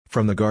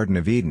From the Garden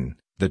of Eden,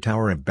 the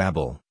Tower of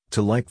Babel,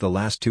 to like the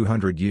last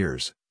 200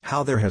 years,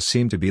 how there has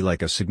seemed to be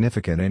like a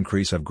significant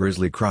increase of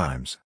grisly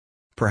crimes.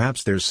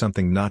 Perhaps there's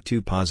something not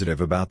too positive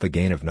about the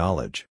gain of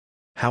knowledge.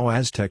 How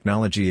as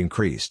technology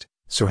increased,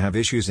 so have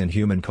issues in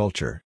human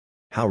culture.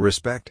 How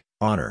respect,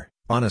 honor,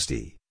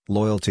 honesty,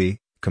 loyalty,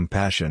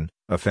 compassion,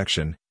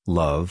 affection,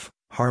 love,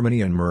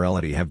 harmony and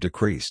morality have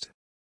decreased.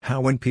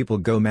 How when people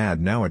go mad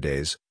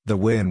nowadays, the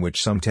way in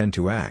which some tend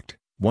to act,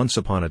 once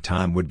upon a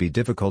time would be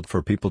difficult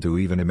for people to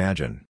even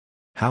imagine.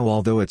 How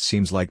although it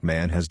seems like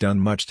man has done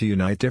much to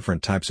unite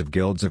different types of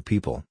guilds of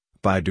people,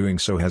 by doing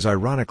so has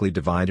ironically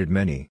divided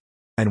many.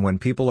 And when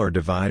people are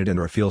divided and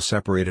or feel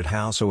separated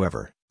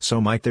howsoever, so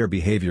might their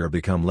behavior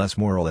become less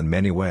moral in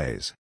many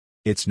ways.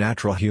 It's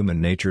natural human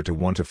nature to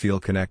want to feel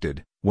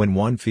connected. When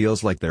one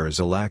feels like there is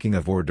a lacking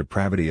of or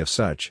depravity of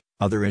such,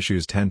 other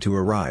issues tend to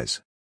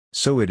arise.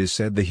 So it is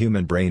said the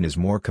human brain is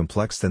more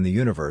complex than the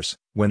universe.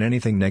 When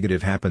anything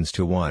negative happens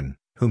to one,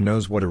 who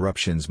knows what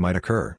eruptions might occur.